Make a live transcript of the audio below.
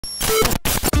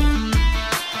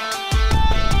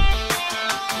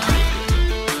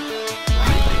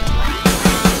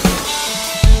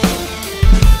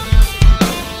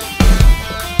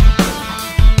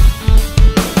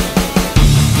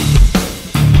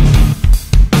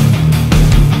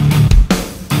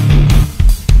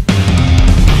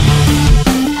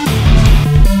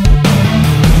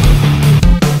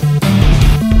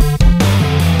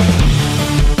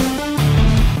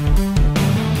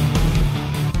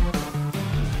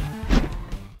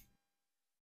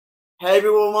Hey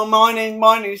everyone, my name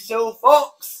is Silver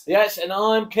Fox. Yes, and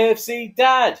I'm KFC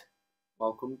Dad.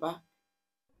 Welcome back.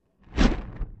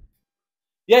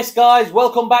 Yes, guys,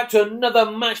 welcome back to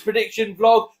another match prediction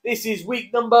vlog. This is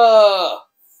week number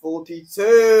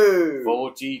 42.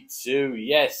 42,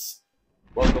 yes.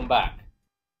 Welcome back.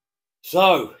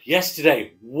 So,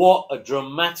 yesterday, what a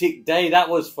dramatic day that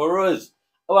was for us.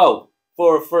 Well,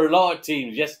 for a lot of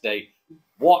teams yesterday.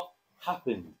 What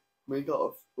happened? We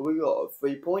got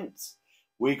 3 points.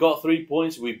 We got 3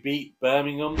 points. We beat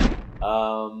Birmingham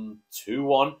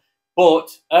 2-1. But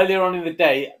earlier on in the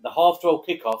day, the half-12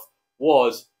 kickoff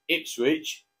was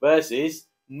Ipswich versus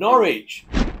Norwich.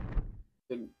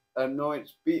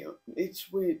 Norwich beat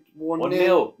Ipswich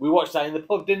 1-0. We watched that in the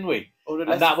pub, didn't we? Oh,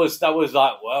 and that was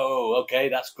like, whoa, okay,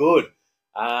 that's good.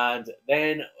 And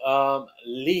then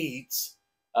Leeds,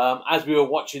 as we were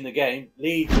watching the game,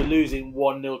 Leeds were losing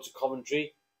 1-0 to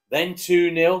Coventry, then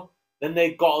 2-0. Then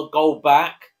they got a goal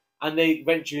back, and they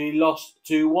eventually lost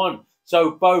 2-1.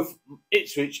 So both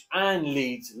Ipswich and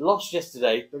Leeds lost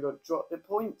yesterday. They got dropped their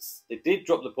points. They did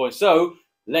drop the points. So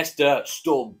Leicester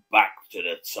stormed back to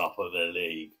the top of the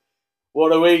league.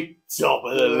 What are we? Top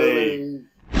of the league.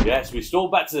 Yes, we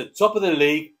stormed back to the top of the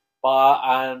league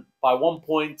by 1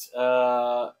 point.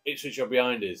 Ipswich are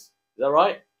behind us. Is that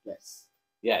right? Yes.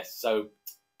 Yes. So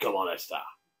come on, Leicester.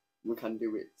 We can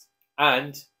do it.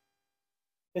 And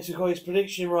yes, we got his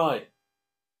prediction right.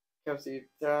 KFC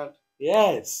Dad.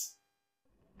 Yes.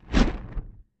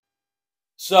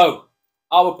 So,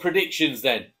 our predictions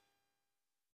then.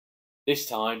 This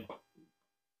time,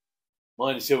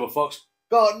 mine and Silver Fox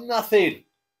got nothing.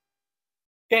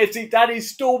 KFC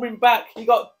Daddy's storming back. He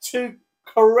got 2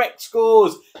 correct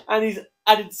scores and he's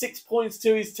added 6 points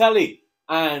to his tally.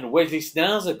 And Wesley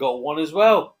Schnauzer got 1 as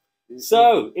well.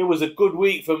 So, it was a good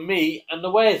week for me and the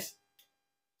Wes.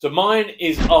 So mine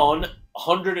is on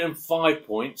 105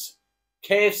 points.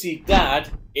 KFC Dad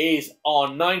is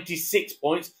on 96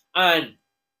 points and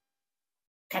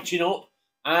catching up.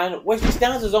 And Wesley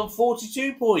Schnauzer on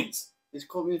 42 points. It's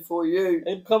coming for you.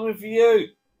 I'm coming for you.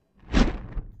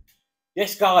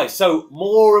 Yes, guys. So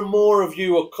more and more of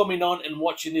you are coming on and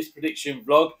watching this prediction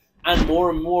vlog. And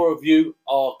more of you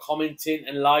are commenting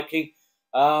and liking.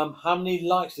 How many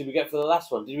likes did we get for the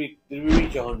last one? Did we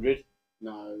reach 100?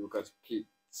 No, we've got to keep.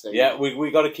 Yeah,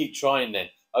 we got to keep trying then.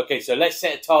 Okay, so let's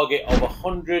set a target of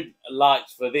 100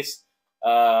 likes for this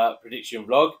prediction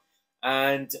vlog.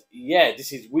 And yeah,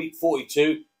 this is week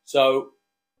 42. So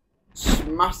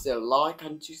smash the like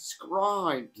and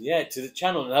subscribe. Yeah, to the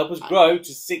channel and help us grow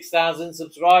to 6,000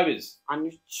 subscribers.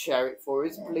 And share it for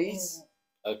us, please.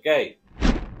 Okay.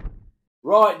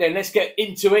 Right then, let's get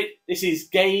into it. This is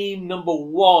game number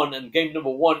 1, and game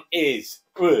number 1 is...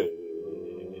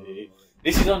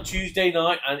 This is on Tuesday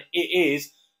night, and it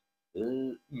is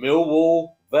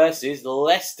Millwall versus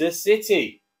Leicester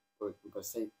City. We've got to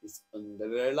say it's under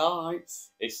the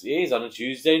lights. It is on a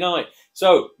Tuesday night.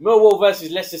 So, Millwall versus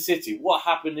Leicester City. What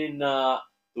happened in the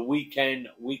weekend,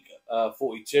 week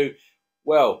 42?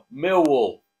 Well,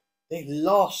 Millwall, they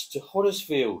lost to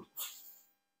Huddersfield.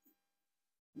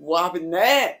 What happened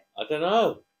there? I don't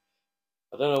know.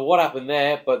 I don't know what happened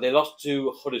there, but they lost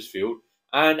to Huddersfield.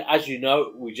 And as you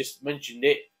know, we just mentioned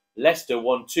it, Leicester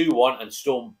won 2-1 and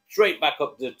stormed straight back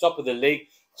up to the top of the league.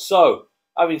 So,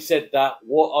 having said that,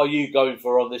 what are you going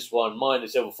for on this one? Mine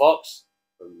is Silver Fox.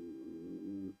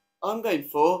 I'm going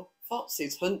for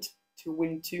Fox's Hunt to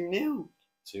win 2-0.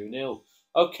 2-0.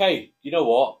 Okay, you know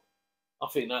what? I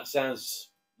think that sounds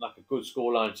like a good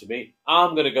scoreline to me.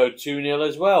 I'm going to go 2-0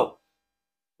 as well.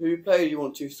 Who player do you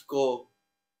want to score?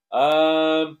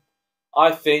 I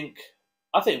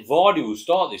think Vardy will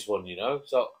start this one, you know.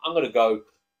 So I'm gonna go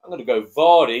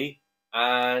Vardy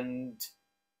and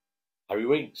Harry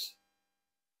Winks.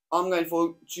 I'm going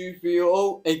for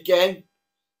Jufio again.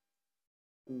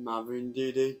 Marvin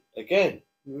Diddy. Again.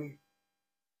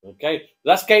 Okay.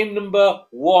 That's game number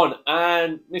 1.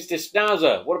 And Mr.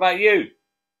 Schnauzer, what about you?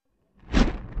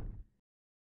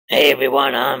 Hey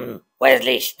everyone, I'm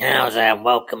Wesley Schnauzer and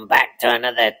welcome back to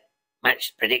another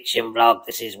match prediction vlog.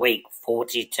 This is week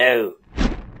 42.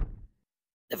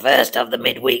 The first of the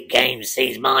midweek games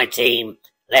sees my team,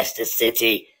 Leicester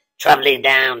City, travelling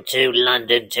down to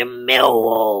London to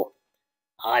Millwall.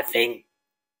 I think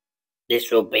this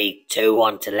will be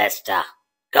 2-1 to Leicester.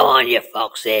 Go on, you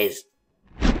foxes.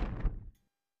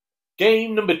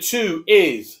 Game number 2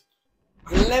 is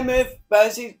Plymouth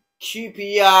versus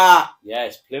QPR.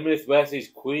 yes, Plymouth versus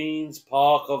Queen's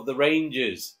Park of the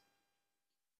Rangers.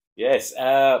 Yes,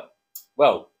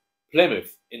 well,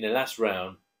 Plymouth in the last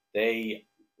round they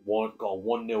got a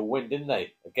 1-0 win, didn't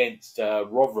they, against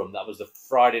Rotherham? That was the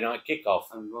Friday night kickoff.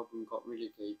 And Rotherham got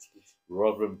relegated.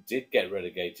 Rotherham did get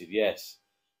relegated, yes.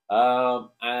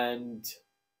 And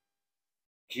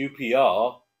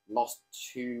QPR Lost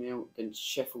 2-0 against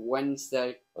Sheffield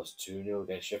Wednesday. lost 2-0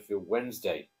 against Sheffield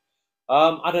Wednesday.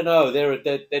 I don't know.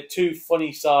 They're two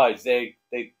funny sides. They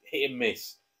hit and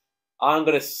miss. I'm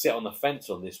going to sit on the fence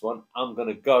on this one. I'm going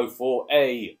to go for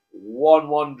a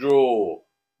 1-1 draw.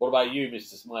 What about you,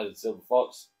 Mr. Smiley the Silver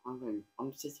Fox?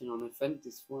 I'm sitting on the fence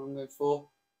this one. I'm going for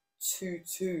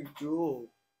 2-2 draw.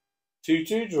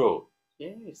 2-2 draw.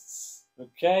 Yes.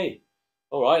 Okay.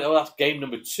 All right. Well, that's game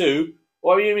number 2.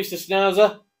 What are you, Mr.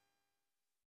 Schnauzer?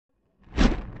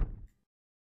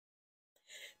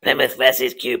 Plymouth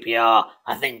versus QPR.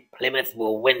 I think Plymouth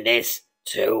will win this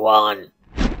 2-1.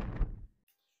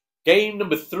 Game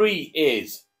number 3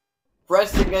 is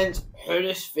Preston against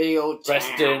Huddersfield Town.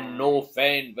 Preston North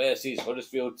End versus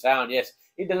Huddersfield Town. Yes,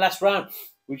 in the last round,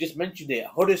 we just mentioned it.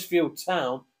 Huddersfield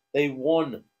Town, they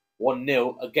won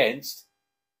 1-0 against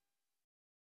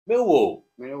Millwall.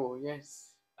 Millwall,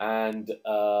 yes. And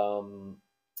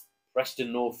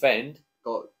Preston North End,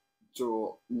 Got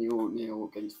draw 0-0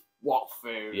 against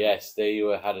Watford. yes, they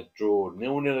had a draw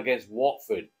 0-0 against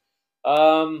Watford. What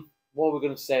are we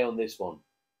going to say on this one?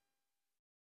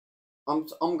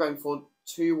 I'm going for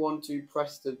 2-1 to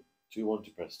Preston. 2-1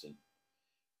 to Preston.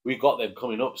 We got them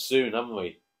coming up soon, haven't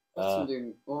we? Preston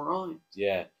doing all right.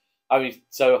 Yeah. I mean,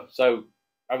 so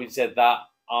having said that,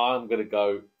 I'm going to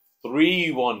go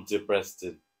 3-1 to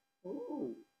Preston.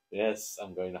 Ooh. Yes,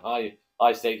 I'm going high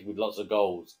stakes with lots of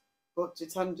goals. But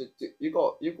Jitanda,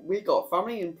 we got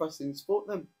family in Preston. Support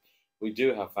them. We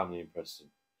do have family in Preston.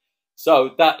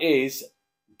 So that is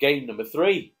game number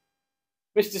 3.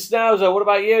 Mr. Schnauzer, what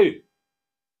about you?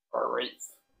 Alright.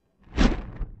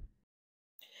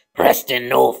 Preston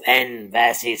North End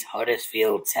versus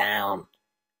Huddersfield Town.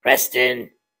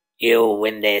 Preston, you'll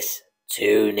win this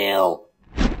 2-0.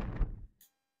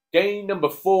 Game number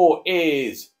 4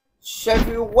 is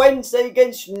Sheffield Wednesday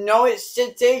against Norwich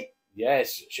City.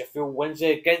 yes, Sheffield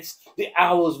Wednesday against the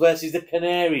Owls versus the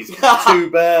Canaries.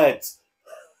 2 birds.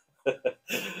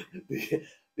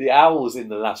 the Owls in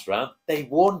the last round, they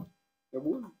won. They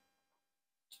won.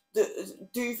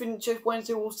 Do you think Sheffield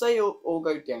Wednesday will stay or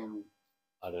go down?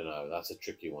 I don't know. That's a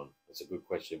tricky one. That's a good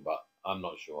question, but I'm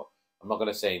not sure. I'm not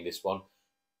going to say in this one.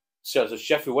 So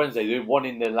Sheffield Wednesday, they won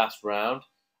in the last round.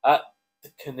 The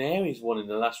Canaries won in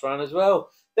the last round as well.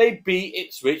 They beat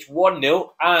Ipswich 1-0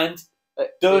 and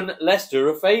done Leicester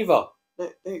a favour.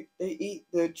 They eat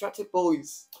the attractive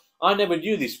boys. I never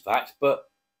knew this fact, but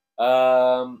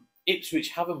Ipswich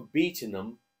haven't beaten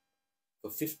them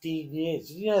for 15 years.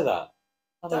 Did you know that?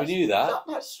 I never knew that.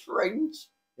 That's strange.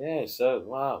 Yeah, so,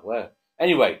 wow. Well,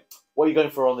 anyway, what are you going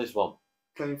for on this one?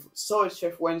 Going for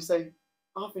Sheffield Wednesday.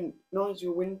 I think Norwich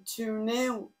will win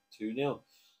 2-0. 2-0.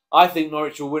 I think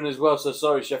Norwich will win as well, so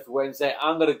sorry, Sheffield Wednesday.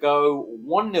 I'm going to go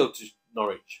 1-0 to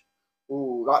Norwich.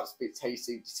 Ooh, that's a bit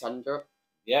tasty, Sandra.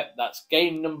 Yep, that's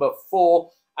game number 4.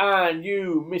 And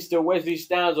you, Mr. Wesley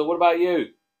Schnauzer, what about you?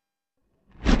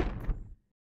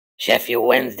 Sheffield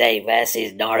Wednesday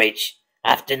versus Norwich.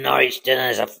 After Norwich done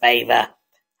us a favour,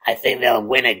 I think they'll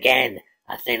win again.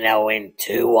 I think they'll win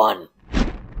 2-1.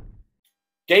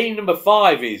 Game number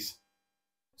 5 is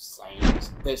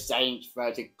The Saints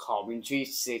versus Coventry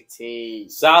City.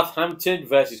 Southampton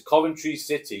versus Coventry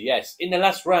City. Yes, in the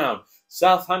last round,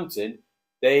 Southampton,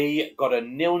 they got a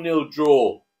 0-0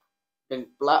 draw.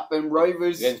 Against Blackburn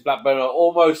Rovers. Against Blackburn,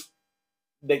 almost,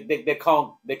 they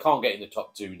can't get in the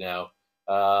top 2 now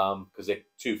because they're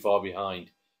too far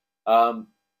behind.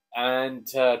 And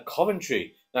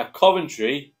Coventry. Now,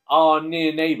 Coventry, our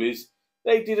near neighbours,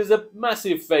 they did us a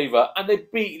massive favour and they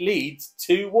beat Leeds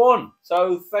 2-1.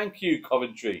 So, thank you,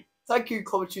 Coventry. Thank you,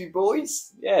 Coventry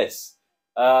boys. Yes.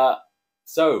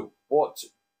 So, what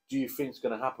do you think is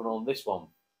going to happen on this one?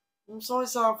 I'm sorry,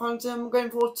 Southampton. I'm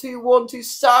going for 2-1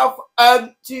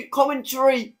 to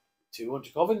Coventry. 2-1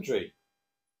 to Coventry.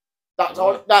 That's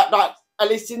all. That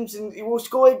Ellis Simpson. He will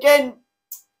score again.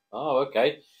 Oh,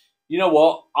 okay. You know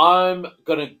what? I'm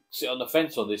going to sit on the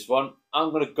fence on this one.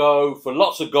 I'm going to go for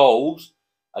lots of goals.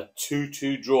 a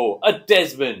 2-2 draw. A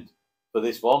Desmond for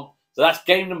this one. So that's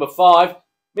game number 5.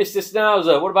 Mr.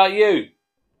 Schnauzer, what about you?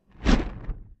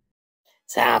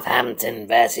 Southampton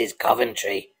versus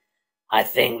Coventry. I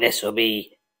think this will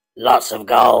be lots of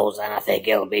goals, and I think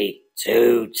it'll be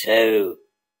 2-2.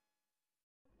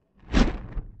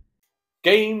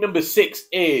 Game number 6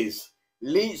 is...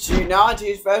 Leeds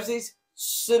United versus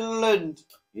Sunderland.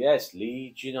 Yes,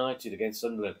 Leeds United against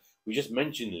Sunderland. We just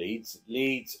mentioned Leeds.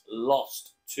 Leeds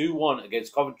lost 2-1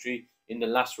 against Coventry in the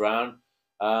last round.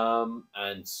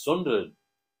 And Sunderland,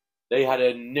 they had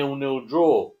a 0-0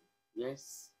 draw.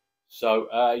 Yes. So,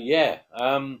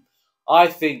 I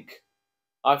think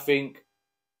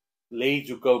Leeds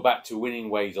will go back to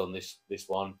winning ways on this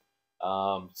one.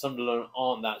 Sunderland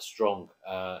aren't that strong,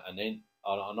 and they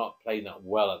are not playing that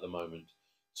well at the moment.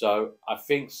 So I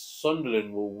think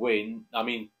Sunderland will win. I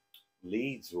mean,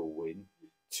 Leeds will win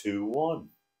 2-1.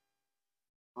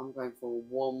 I'm going for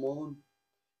 1-1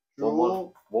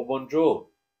 draw. 1-1 draw.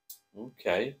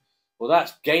 Okay. Well,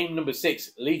 that's game number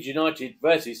 6. Leeds United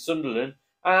versus Sunderland.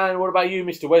 And what about you,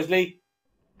 Mr. Wesley?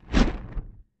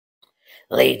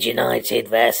 Leeds United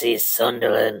versus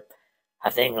Sunderland. I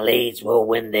think Leeds will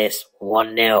win this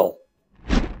 1-0.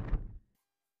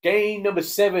 Game number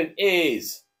 7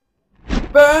 is...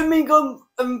 Birmingham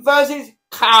versus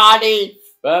Cardiff.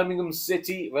 Birmingham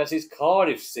City versus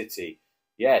Cardiff City.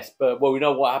 Yes, but we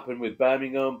know what happened with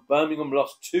Birmingham. Birmingham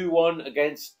lost 2-1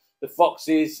 against the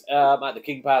Foxes at the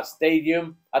King Power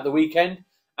Stadium at the weekend.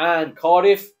 And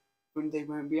Cardiff... They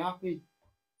won't be happy.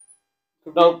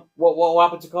 No, what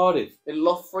happened to Cardiff? They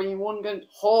lost 3-1 against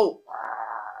Hull.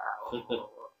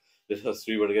 They lost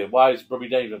 3-1 again. Why is Brummy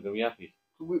Dave not going to be happy?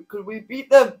 Could we beat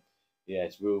them?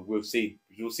 Yes, we'll see.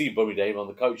 We'll see Brummy Dave on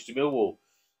the coach to Millwall.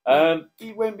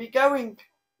 He won't be going.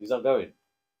 He's not going.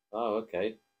 Oh,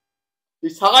 okay.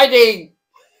 He's hiding.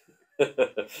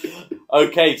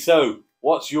 Okay, so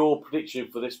what's your prediction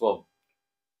for this one?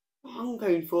 I'm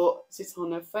going for sit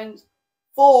on the fence.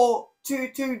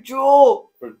 4-2 draw.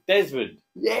 For Desmond?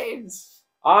 Yes.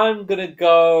 I'm going to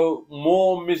go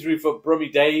more misery for Brummy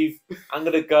Dave. I'm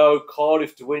going to go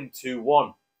Cardiff to win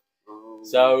 2-1. Oh.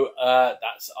 So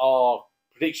that's our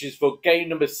predictions for game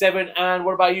number 7. And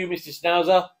what about you, Mr.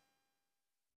 Schnauzer?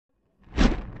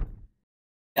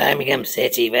 Birmingham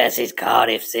City versus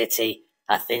Cardiff City.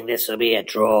 I think this will be a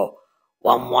draw.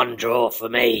 1-1 draw for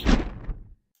me.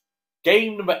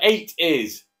 Game number 8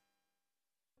 is...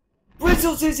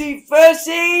 Bristol City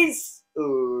versus...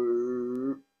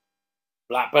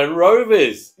 Blackburn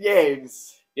Rovers.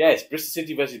 Yes. Yes, Bristol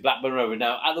City versus Blackburn Rovers.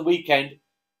 Now, at the weekend,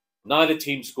 neither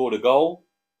team scored a goal.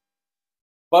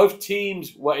 Both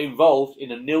teams were involved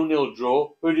in a 0-0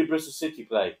 draw. Who did Bristol City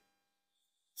play?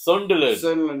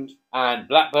 Sunderland. And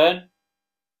Blackburn?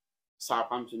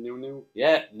 Southampton 0-0.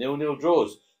 Yeah, 0-0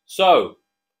 draws. So,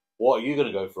 what are you going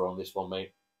to go for on this one,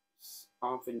 mate?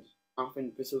 I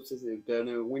think Bristol City are going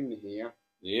to win here.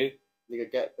 You? They're going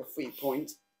to get the 3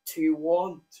 points.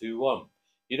 2-1. 2-1.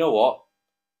 You know what?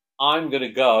 I'm going to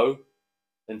go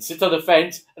and sit on the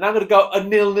fence, and I'm going to go a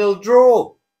 0-0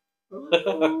 draw.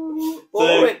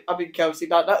 Boring. I mean, Kelsey,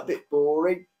 that a bit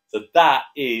boring. So that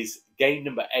is game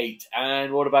number 8.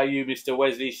 And what about you, Mr.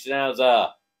 Wesley Schnauzer?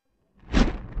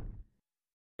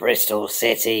 Bristol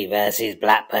City versus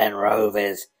Blackburn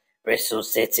Rovers. Bristol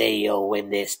City, you'll win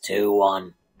this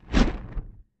 2-1.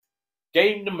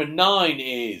 Game number 9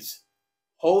 is...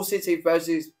 Hull City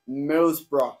versus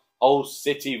Middlesbrough. Hull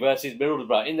City versus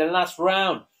Middlesbrough. In the last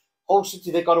round, Hull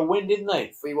City, they got to win, didn't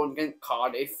they? 3-1 against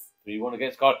Cardiff. 3-1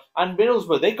 against Cardiff. And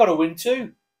Middlesbrough, they got to win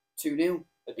too. 2-0.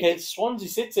 Against Swansea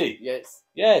City. Yes.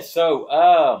 Yeah, so,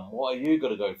 what are you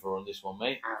going to go for on this one,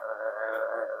 mate?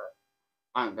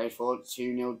 I'm going for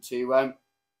 2-0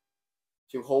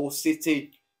 to Hull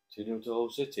City. 2-0 to Hull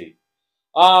City.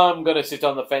 I'm going to sit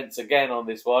on the fence again on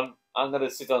this one. I'm going to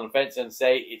sit on the fence and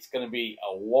say it's going to be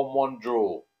a 1-1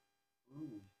 draw.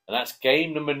 And that's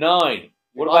game number 9.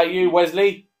 What about you,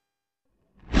 Wesley?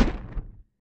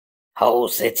 Hull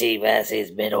City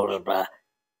versus Middlesbrough.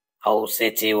 Hull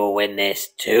City will win this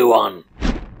 2-1.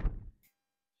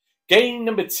 Game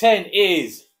number 10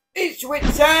 is... Ipswich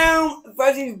Town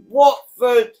versus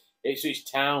Watford.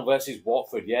 Ipswich Town versus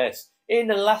Watford, yes. In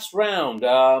the last round,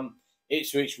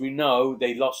 Ipswich, we know,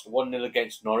 they lost 1-0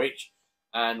 against Norwich.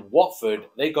 And Watford,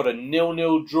 they got a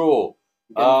 0-0 draw.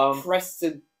 Against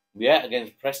Preston. Yeah,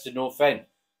 against Preston North End.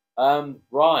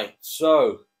 Right,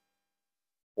 so,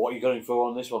 what are you going for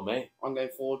on this one, mate? I'm going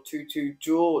for 2-2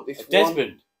 draw. This Desmond?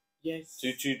 one. Yes.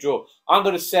 2-2 draw. I'm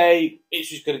going to say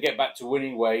Ipswich going to get back to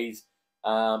winning ways.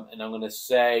 And I'm going to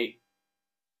say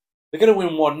they're going to win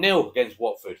 1-0 against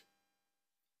Watford.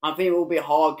 I think it will be a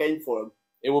hard game for them.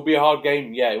 It will be a hard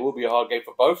game. Yeah, it will be a hard game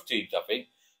for both teams, I think.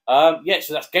 Yeah,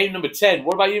 so that's game number 10.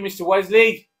 What about you, Mr.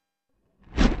 Wesley?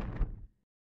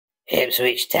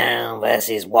 Ipswich Town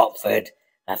versus Watford.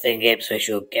 I think Ipswich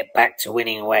will get back to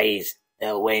winning ways.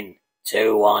 They'll win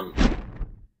 2-1.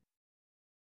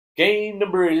 Game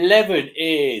number 11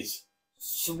 is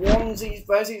Swansea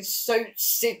versus Stoke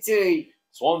City.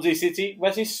 Swansea City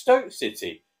versus Stoke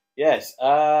City. Yes,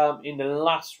 in the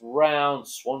last round,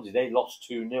 Swansea, they lost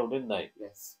 2-0, didn't they?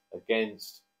 Yes.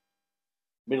 Against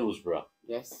Middlesbrough.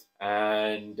 Yes.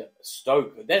 And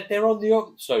Stoke, they're on the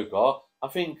up, Stoke are. I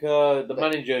think the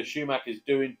manager, Schumacher, is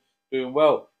doing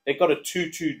well. They got a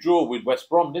 2-2 draw with West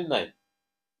Brom, didn't they?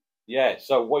 Yeah,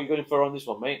 so what are you going for on this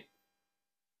one, mate?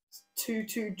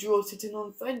 2-2 draw sitting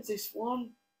on fence, this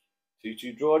one.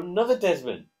 2-2 draw, another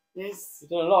Desmond. Yes. We've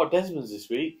done a lot of Desmonds this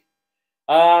week.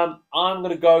 I'm going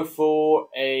to go for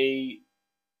a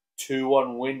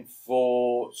 2-1 win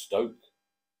for Stoke.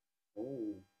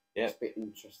 Oh, yeah, that's a bit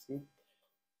interesting.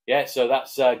 Yeah, so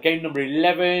that's game number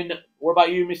 11. What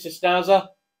about you, Mr. Schnauzer?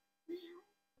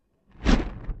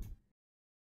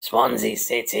 Swansea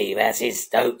City versus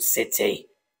Stoke City.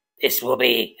 This will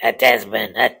be a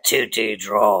Desmond, a 2-2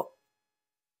 draw.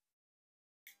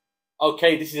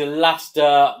 Okay, this is the last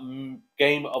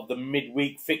game of the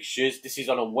midweek fixtures. This is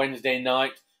on a Wednesday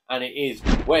night, and it is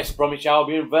West Bromwich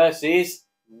Albion versus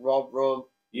Rotherham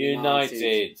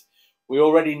United. We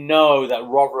already know that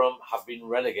Rotherham have been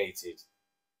relegated.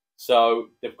 So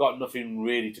they've got nothing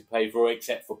really to play for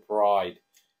except for pride.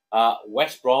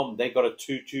 West Brom, they got a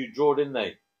 2-2 draw, didn't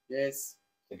they? Yes.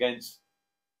 Against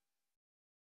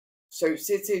Stoke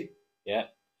City. Yeah,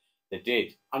 they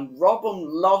did. And Rotherham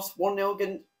lost 1-0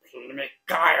 against Plymouth.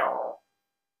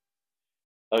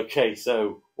 Okay,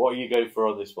 so what are you going for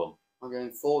on this one? I'm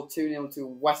going for 2-0 to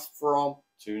West Brom.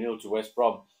 2-0 to West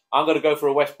Brom. I'm going to go for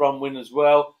a West Brom win as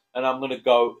well, and I'm going to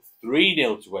go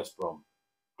 3-0 to West Brom.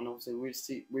 And also we'll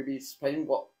be playing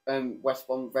West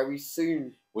Brom very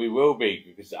soon. We will be,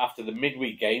 because after the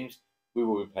midweek games, we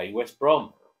will be playing West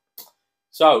Brom.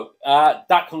 So,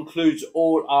 that concludes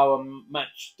all our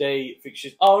match day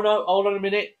fixtures. Oh no, hold on a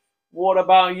minute. What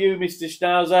about you, Mr.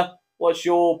 Schnauzer? What's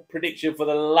your prediction for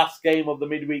the last game of the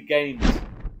midweek games?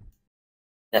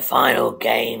 The final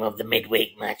game of the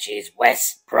midweek match is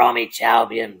West Bromwich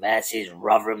Albion versus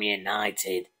Rotherham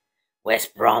United.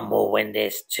 West Brom will win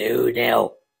this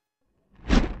 2-0.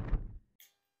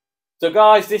 So,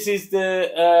 guys, this is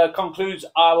the concludes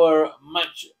our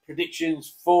match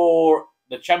predictions for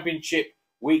the Championship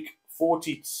Week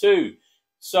 42.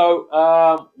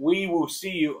 So, we will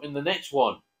see you in the next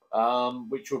one,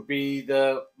 which will be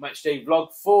the Matchday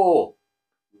Vlog 4.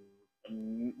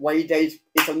 Way days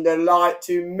is on the light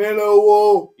to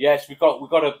Millwall. Yes, we've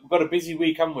got a busy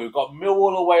week, haven't we? We've got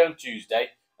Millwall away on Tuesday,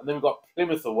 and then we've got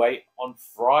Plymouth away on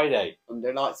Friday. On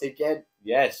the lights again.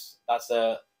 Yes, that's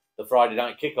the Friday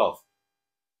night kickoff.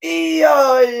 EI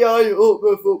up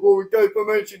the football go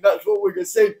promotion. That's what we're gonna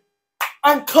see.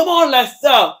 And come on,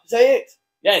 Leicester, say it.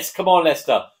 Yes, come on,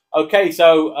 Leicester. Okay,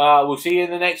 so we'll see you in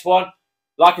the next one.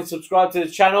 Like and subscribe to the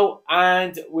channel,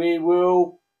 and we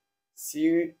will see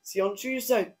you on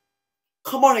Tuesday.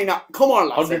 Come on, Ina. Come on,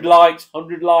 Leicester. 100 likes,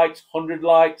 100 likes, 100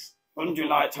 likes. 100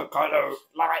 likes,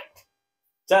 like.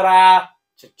 Ta-da!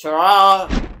 Ta-ta!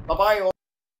 Bye-bye.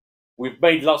 We've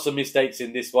made lots of mistakes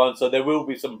in this one, so there will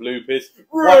be some bloopers.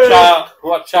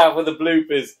 Watch out for the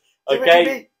bloopers.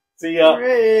 Okay? See ya.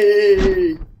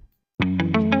 Hooray.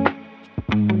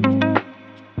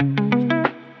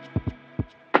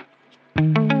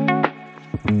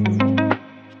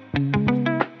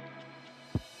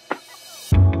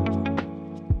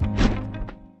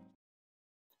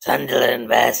 Sunderland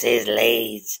versus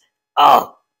Leeds.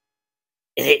 Oh,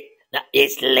 is it? No,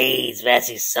 it's Leeds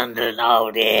versus Sunderland. Oh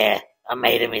dear, I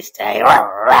made a mistake.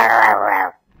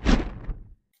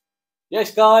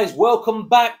 Yes, guys, welcome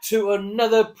back to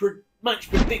another match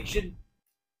prediction.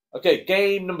 Okay,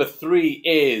 game number 3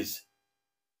 is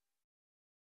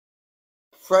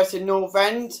Preston North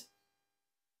End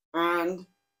and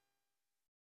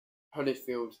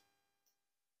Huddersfield.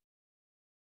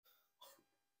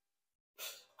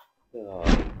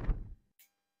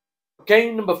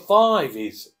 Game number 5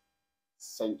 is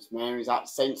St Mary's at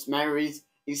St Mary's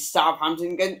is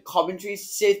Southampton against Coventry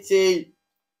City.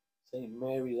 St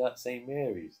Mary's at St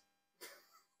Mary's.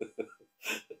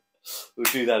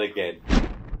 We'll do that again.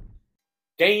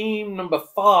 Game number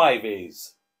 5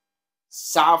 is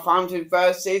Southampton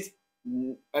versus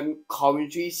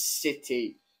Coventry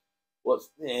City. What's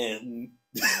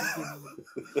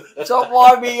Don't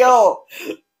wind me up.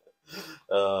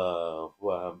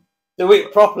 Wow. Do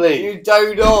it properly. You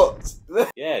do not.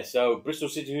 Yeah, so Bristol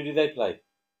City, who do they play?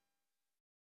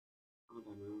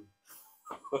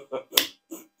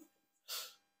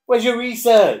 Where's your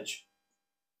research?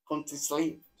 Gone to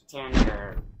sleep.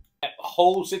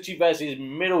 Hull City versus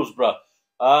Middlesbrough.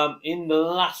 In the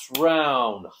last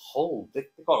round, Hull, they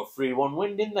got a 3-1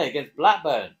 win, didn't they, against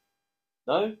Blackburn?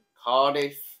 No?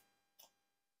 Cardiff.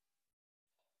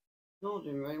 Not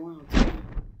doing very well.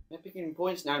 They're picking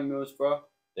points now, Middlesbrough.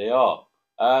 They are.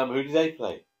 Who do they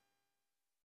play?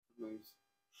 Moves.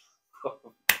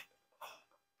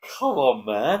 Come on,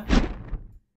 man.